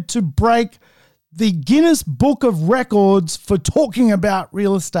wanted to break the Guinness Book of Records for talking about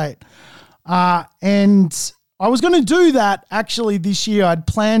real estate. And I was going to do that actually this year. I'd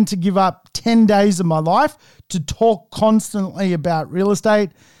planned to give up 10 days of my life to talk constantly about real estate.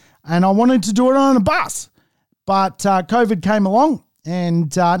 And I wanted to do it on a bus. But COVID came along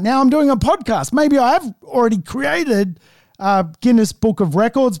and now I'm doing a podcast. Maybe I have already created Guinness Book of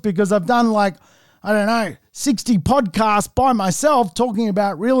Records because I've done like, I don't know, 60 podcasts by myself talking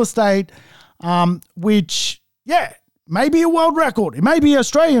about real estate, which, yeah, may be a world record. It may be an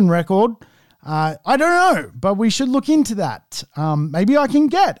Australian record. I don't know, but we should look into that. Maybe I can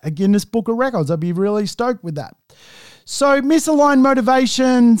get a Guinness Book of Records. I'd be really stoked with that. So misaligned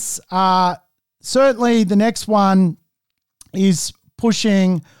motivations, certainly the next one is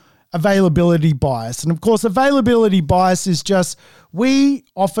pushing availability bias. And of course, availability bias is just we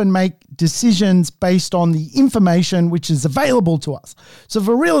often make decisions based on the information which is available to us. So if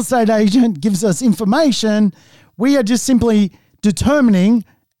a real estate agent gives us information, we are just simply determining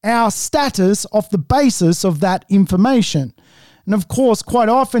our status off the basis of that information. And of course, quite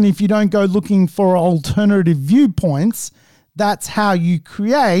often, if you don't go looking for alternative viewpoints, that's how you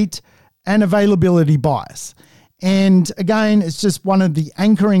create an availability bias. And again, it's just one of the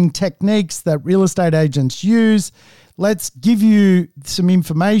anchoring techniques that real estate agents use. Let's give you some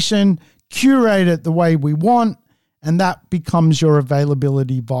information, curate it the way we want, and that becomes your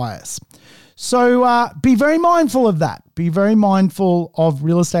availability bias. So be very mindful of that. Be very mindful of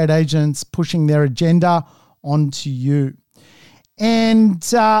real estate agents pushing their agenda onto you. And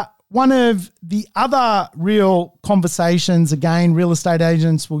one of the other real conversations, again, real estate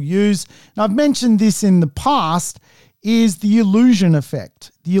agents will use, and I've mentioned this in the past, is the illusion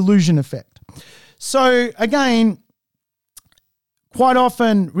effect. The illusion effect. So again, quite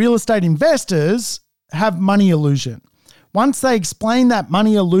often real estate investors have money illusion. Once they explain that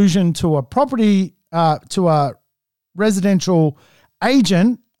money illusion to a property, to a residential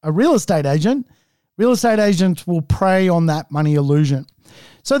agent, a real estate agents will prey on that money illusion.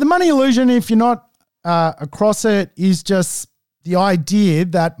 So the money illusion, if you're not across it, is just the idea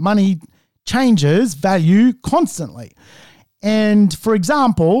that money changes value constantly. And for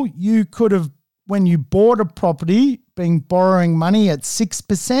example, you could have, when you bought a property, been borrowing money at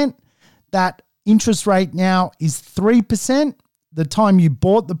 6%, that interest rate now is 3%. The time you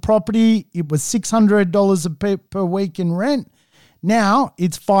bought the property, it was $600 per week in rent. Now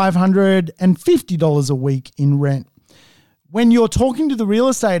it's $550 a week in rent. When you're talking to the real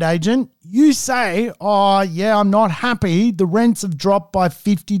estate agent, you say, oh yeah, I'm not happy. The rents have dropped by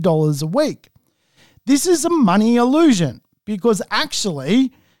 $50 a week. This is a money illusion because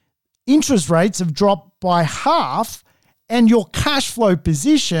actually interest rates have dropped by half and your cash flow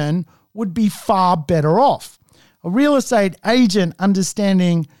position would be far better off. A real estate agent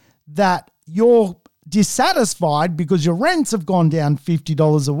understanding that you're dissatisfied because your rents have gone down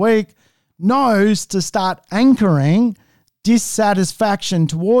 $50 a week knows to start anchoring dissatisfaction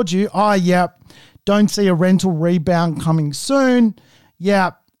towards you. Oh, yeah, don't see a rental rebound coming soon.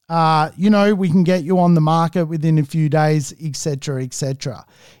 Yeah, we can get you on the market within a few days, etc., etc.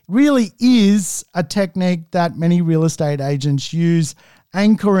 Really is a technique that many real estate agents use,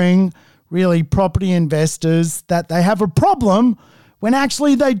 anchoring really property investors that they have a problem when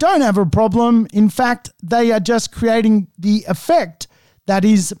actually they don't have a problem. In fact, they are just creating the effect that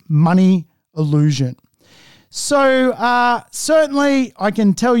is money illusion. So certainly I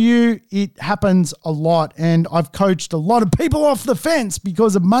can tell you it happens a lot, and I've coached a lot of people off the fence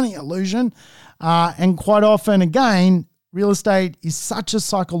because of money illusion. And quite often, again, real estate is such a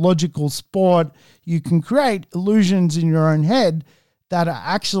psychological sport. You can create illusions in your own head that are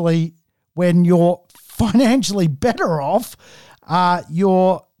actually, when you're financially better off,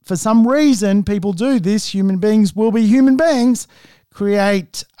 for some reason, people do this, human beings will be human beings,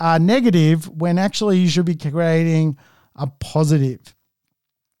 create a negative when actually you should be creating a positive.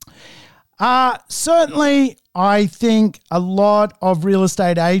 Certainly, I think a lot of real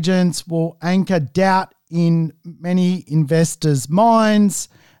estate agents will anchor doubt in many investors' minds.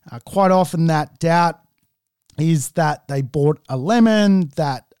 Quite often that doubt is that they bought a lemon,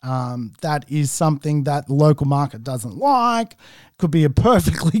 that is something that the local market doesn't like. Could be a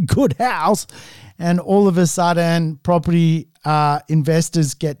perfectly good house, and all of a sudden property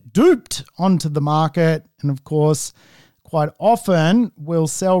investors get duped onto the market, and of course quite often will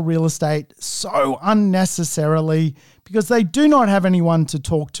sell real estate so unnecessarily because they do not have anyone to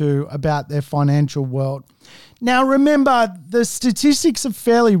talk to about their financial world. Now remember, the statistics are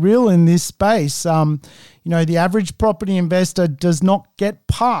fairly real in this space. The average property investor does not get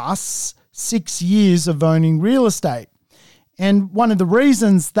past 6 years of owning real estate. And one of the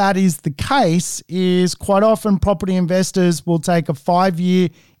reasons that is the case is quite often property investors will take a 5-year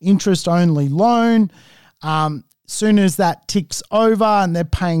interest-only loan. Soon as that ticks over and they're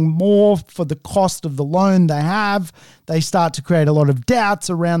paying more for the cost of the loan they have, they start to create a lot of doubts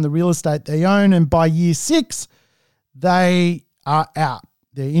around the real estate they own. And by year 6, they are out.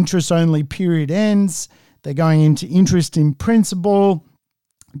 Their interest-only period ends. They're going into interest in principal.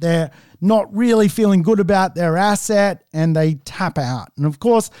 They're not really feeling good about their asset and they tap out. And of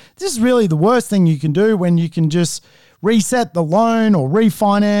course, this is really the worst thing you can do when you can just reset the loan or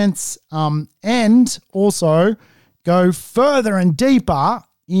refinance, and also go further and deeper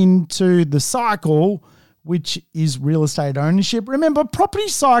into the cycle, which is real estate ownership. Remember, property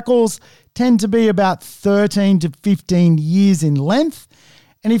cycles tend to be about 13 to 15 years in length.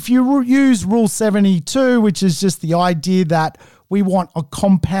 And if you use Rule 72, which is just the idea that we want a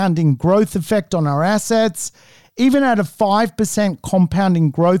compounding growth effect on our assets, even at a 5%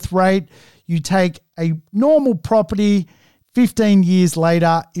 compounding growth rate, you take a normal property, 15 years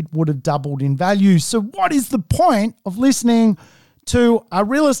later, it would have doubled in value. So what is the point of listening to a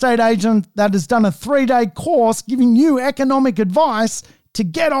real estate agent that has done a 3-day course giving you economic advice to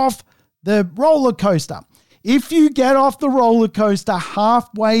get off the roller coaster? If you get off the roller coaster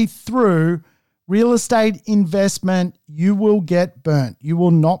halfway through real estate investment, you will get burnt. You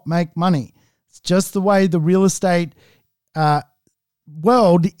will not make money. It's just the way the real estate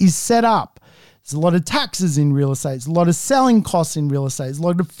world is set up. There's a lot of taxes in real estate. There's a lot of selling costs in real estate. There's a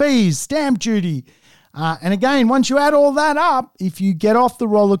lot of fees, stamp duty. And again, once you add all that up, if you get off the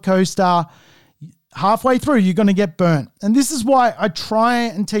roller coaster halfway through, you're going to get burnt. And this is why I try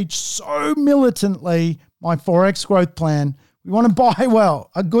and teach so militantly my Forex growth plan. We want to buy well,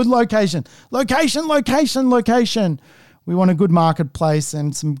 a good location. Location. We want a good marketplace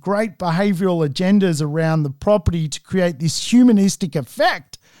and some great behavioral agendas around the property to create this humanistic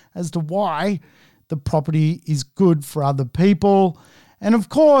effect as to why the property is good for other people. And of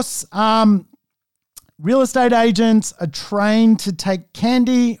course, real estate agents are trained to take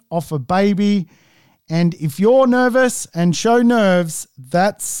candy off a baby And if you're nervous and show nerves,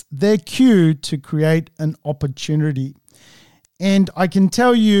 that's their cue to create an opportunity. And I can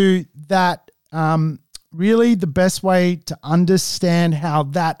tell you that really the best way to understand how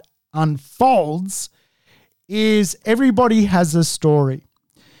that unfolds is everybody has a story.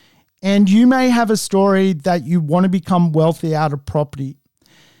 And you may have a story that you want to become wealthy out of property.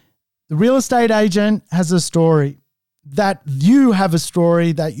 The real estate agent has a story that you have a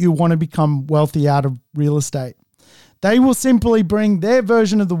story that you want to become wealthy out of real estate. They will simply bring their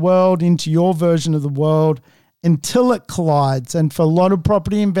version of the world into your version of the world until it collides. And for a lot of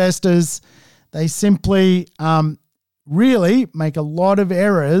property investors, they simply really make a lot of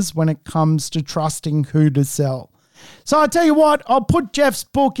errors when it comes to trusting who to sell. So I tell you what, I'll put Jeff's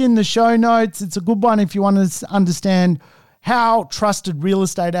book in the show notes. It's a good one if you want to understand how trusted real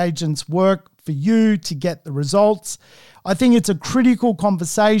estate agents work for you to get the results. I think it's a critical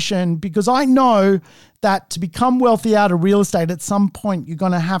conversation because I know that to become wealthy out of real estate, at some point you're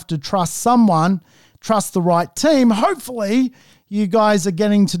going to have to trust someone, trust the right team. Hopefully you guys are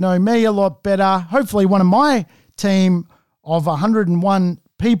getting to know me a lot better. Hopefully one of my team of 101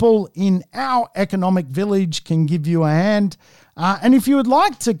 people in our economic village can give you a hand. And if you would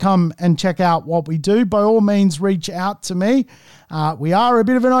like to come and check out what we do, by all means, reach out to me. We are a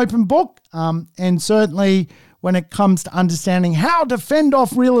bit of an open book. And certainly when it comes to understanding how to fend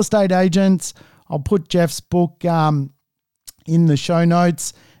off real estate agents, I'll put Jeff's book in the show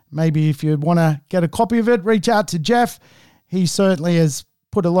notes. Maybe if you want to get a copy of it, reach out to Jeff. He certainly has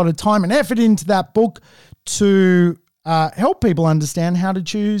put a lot of time and effort into that book to help people understand how to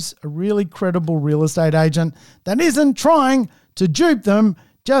choose a really credible real estate agent that isn't trying to dupe them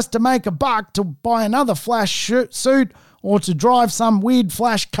just to make a buck, to buy another flash suit or to drive some weird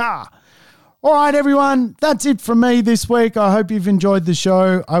flash car. All right, everyone, that's it from me this week. I hope you've enjoyed the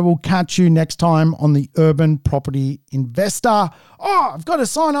show. I will catch you next time on the Urban Property Investor. Oh, I've got to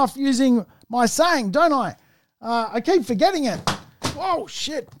sign off using my saying, don't I? I keep forgetting it. Whoa,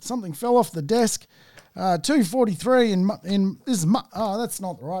 shit, something fell off the desk. 243 in this is that's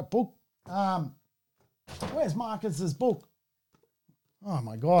not the right book. Where's Marcus's book? Oh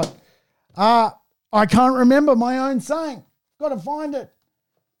my God. I can't remember my own saying. Got to find it.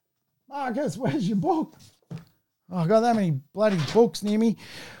 Marcus, where's your book? Oh, I got that many bloody books near me.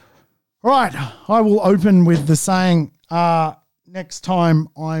 All right, I will open with the saying next time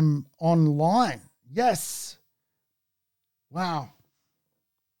I'm online. Yes. Wow.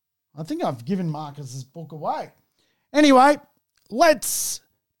 I think I've given Marcus's book away. Anyway, let's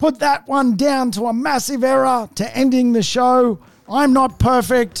put that one down to a massive error to ending the show. I'm not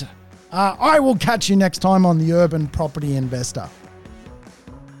perfect. I will catch you next time on the Urban Property Investor.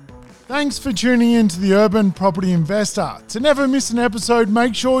 Thanks for tuning in to the Urban Property Investor. To never miss an episode,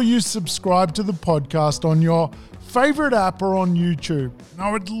 make sure you subscribe to the podcast on your favorite app or on YouTube. And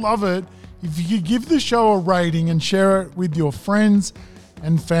I would love it if you could give the show a rating and share it with your friends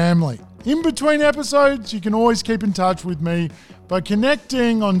and family. In between episodes, you can always keep in touch with me by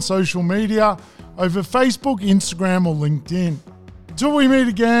connecting on social media over Facebook, Instagram, or LinkedIn. Until we meet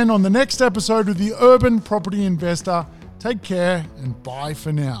again on the next episode of the Urban Property Investor, take care and bye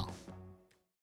for now.